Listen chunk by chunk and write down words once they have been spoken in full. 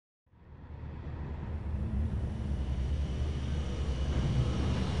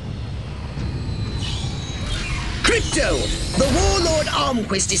Crypto! The warlord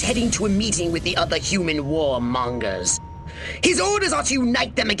ARMQUIST is heading to a meeting with the other human warmongers. His orders are to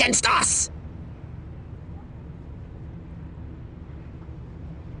unite them against us!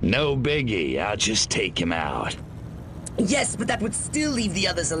 No biggie, I'll just take him out. Yes, but that would still leave the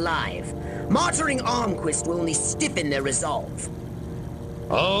others alive. Martyring ARMQUIST will only stiffen their resolve.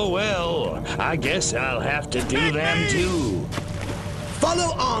 Oh well, I guess I'll have to do them too.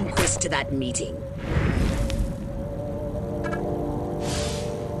 Follow ARMQUIST to that meeting.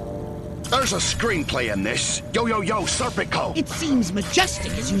 There's a screenplay in this. Yo, Serpico. It seems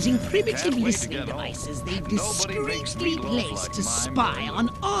Majestic is using primitive listening devices they've discreetly placed to spy on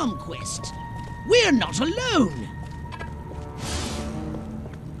ARMQUIST. We're not alone.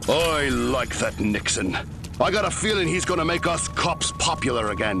 I like that Nixon. I got a feeling he's gonna make us cops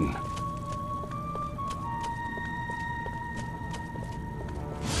popular again.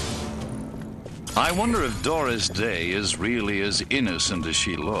 I wonder if Doris Day is really as innocent as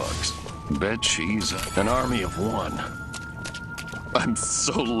she looks. Bet she's an army of one. I'm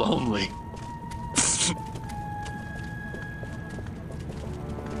so lonely.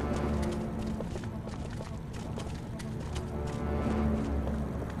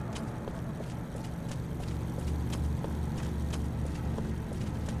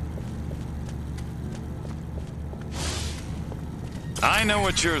 I know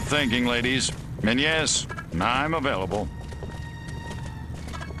what you're thinking, ladies. And yes, I'm available.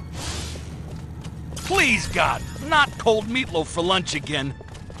 Please, God, not cold meatloaf for lunch again.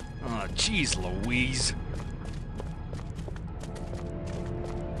 Oh, jeez Louise.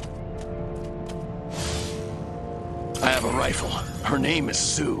 I have a rifle. Her name is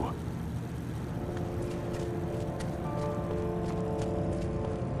Sue.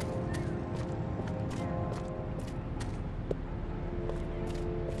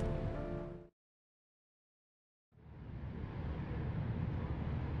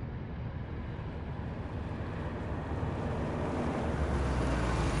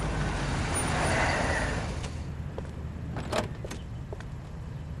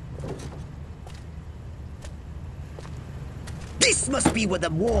 This must be where the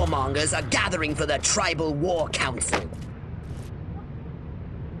warmongers are gathering for their tribal war council.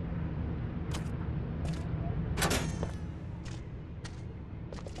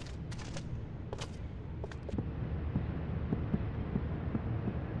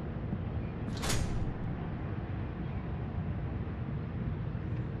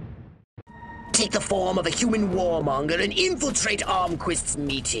 Take the form of a human warmonger and infiltrate ARMQUIST's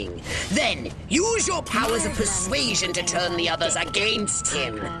meeting. Then, use your powers of persuasion to turn the others against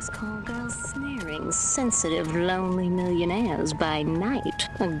him. Class call girls snaring sensitive, lonely millionaires by night.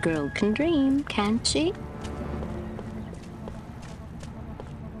 A girl can dream, can't she?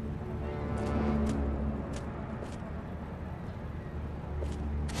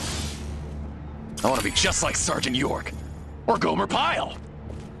 I want to be just like Sergeant York. Or Gomer Pyle.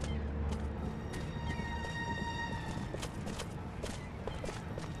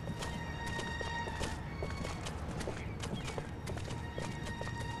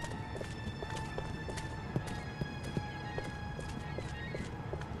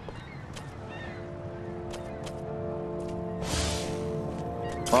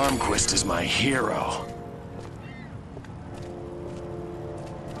 ARMQUIST is my hero.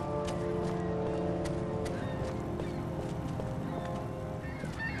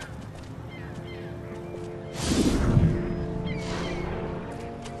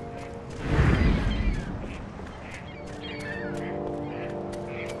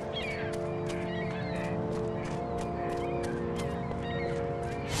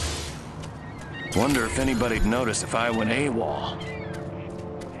 Wonder if anybody'd notice if I went AWOL.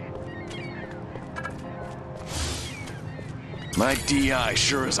 My DI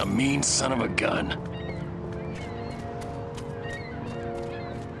sure is a mean son of a gun.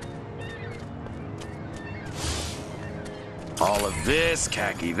 All of this,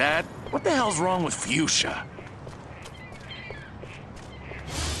 khaki that. What the hell's wrong with fuchsia?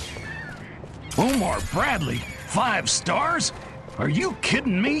 Omar Bradley, 5 stars? Are you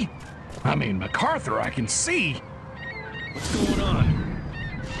kidding me? I mean, MacArthur, I can see. What's going on?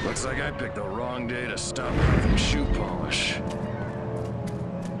 Looks like I picked the wrong day to stop having shoe polish.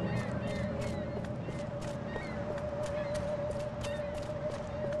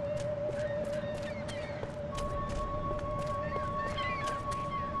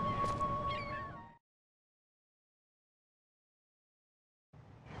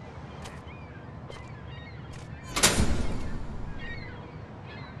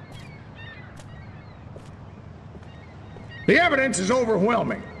 The evidence is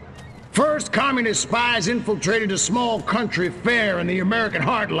overwhelming. First, communist spies infiltrated a small country fair in the American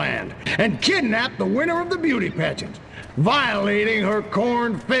heartland and kidnapped the winner of the beauty pageant, violating her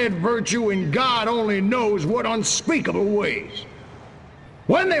corn-fed virtue in God only knows what unspeakable ways.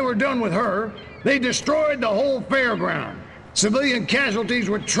 When they were done with her, they destroyed the whole fairground. Civilian casualties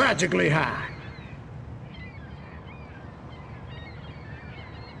were tragically high.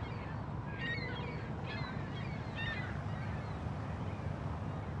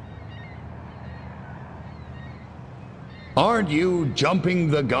 Aren't you jumping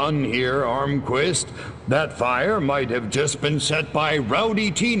the gun here, ARMQUIST? That fire might have just been set by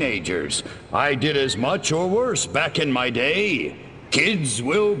rowdy teenagers. I did as much or worse back in my day. Kids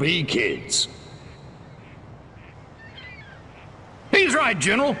will be kids. He's right,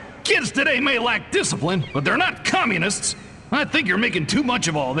 General. Kids today may lack discipline, but they're not communists. I think you're making too much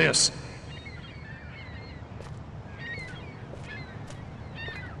of all this.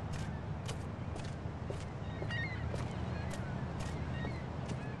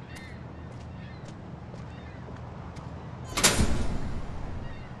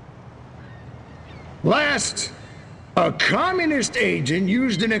 Last, a communist agent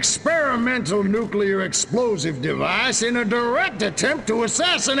used an experimental nuclear explosive device in a direct attempt to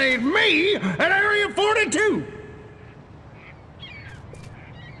assassinate me at Area 42.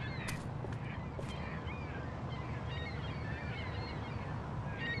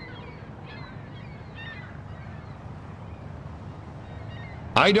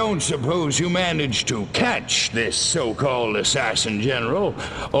 I don't suppose you managed to catch this so-called assassin, General,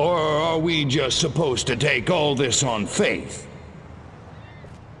 or are we just supposed to take all this on faith?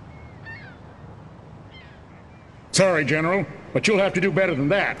 Sorry, General, but you'll have to do better than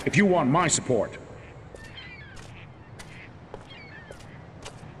that if you want my support.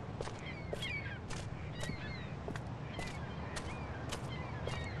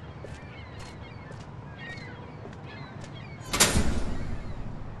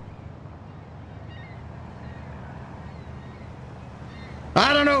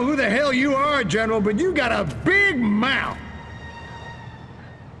 I don't know who the hell you are, General, but you got a big mouth.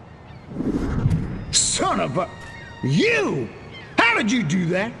 Son of a... You! How did you do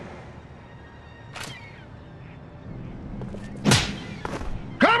that?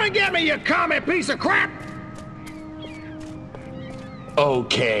 Come and get me, you commie piece of crap!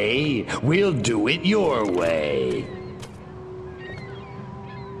 Okay, we'll do it your way.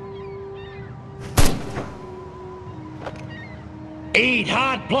 Eat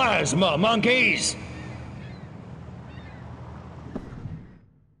hot plasma, monkeys!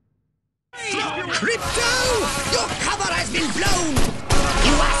 Crypto! Your cover has been blown!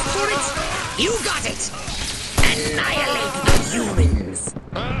 You asked for it, you got it! Annihilate the humans!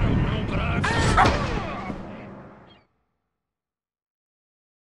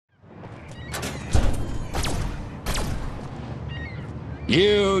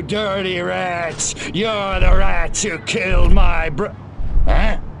 You dirty rats! You're the rats who killed my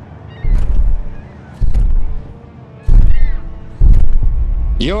Huh?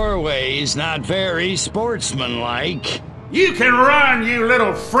 Your way's not very sportsmanlike. You can run, you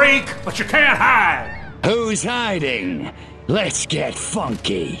little freak, but you can't hide. Who's hiding? Let's get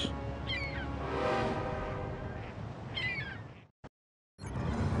funky.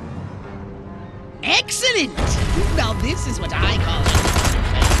 Excellent! Now this is what I call it.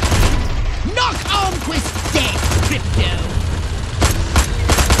 Knock ARMQUIST dead, Crypto!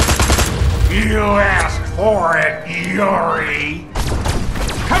 You asked for it, Yuri.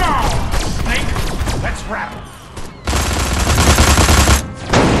 Come on, Snake. Let's rattle.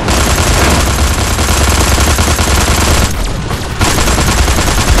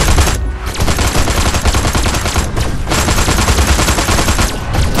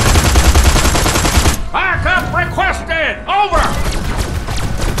 Backup requested! Over!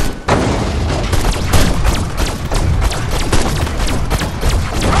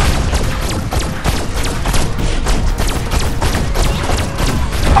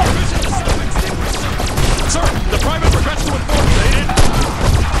 Sir,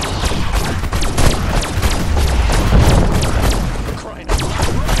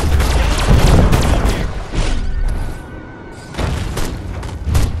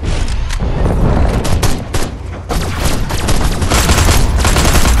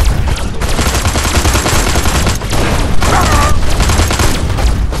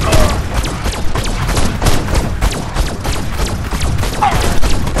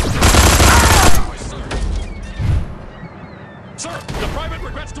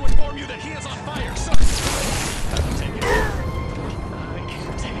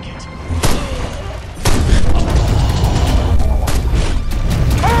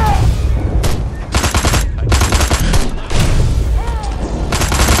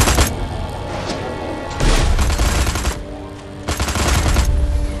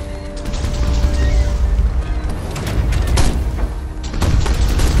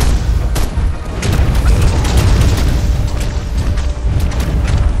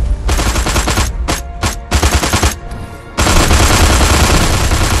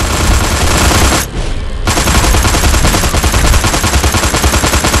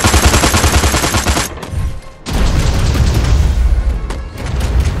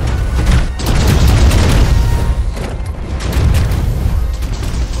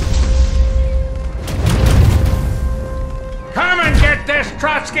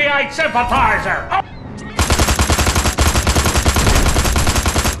 Trotskyite sympathizer. Oh.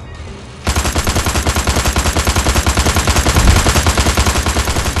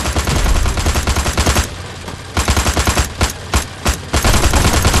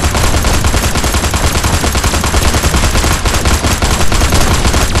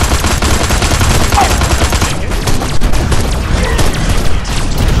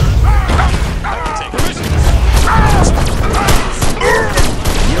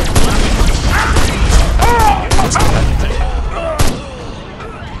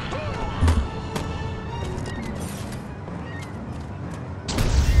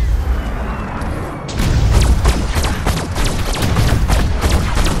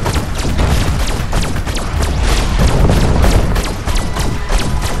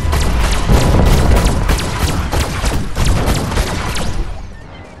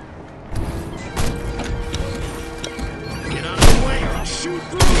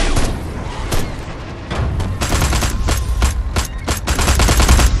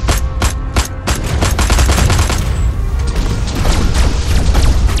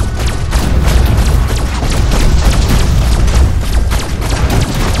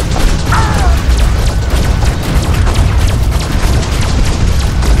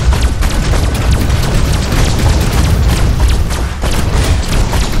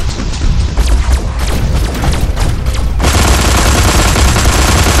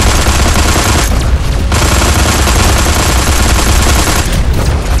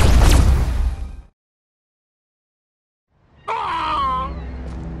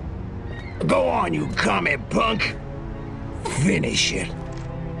 Go on, you commie punk. Finish it.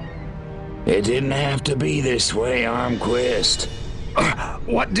 It didn't have to be this way, Armquist.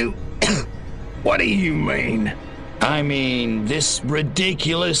 What do you mean? I mean, this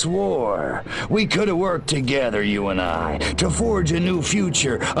ridiculous war. We could have worked together, you and I, to forge a new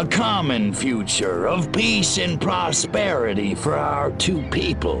future, a common future of peace and prosperity for our two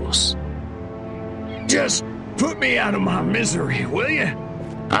peoples. Just put me out of my misery, will you?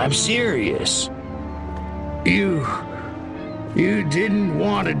 I'm serious. You didn't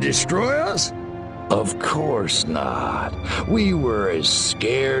want to destroy us? Of course not. We were as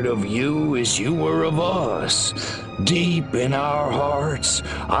scared of you as you were of us. Deep in our hearts,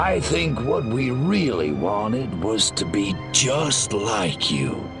 I think what we really wanted was to be just like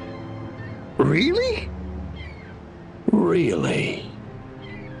you. Really? Really.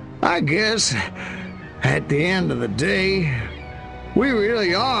 I guess, at the end of the day, we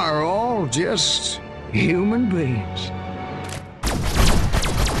really are all just human beings.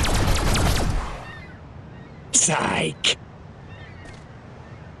 Psych.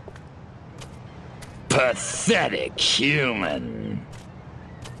 Pathetic human.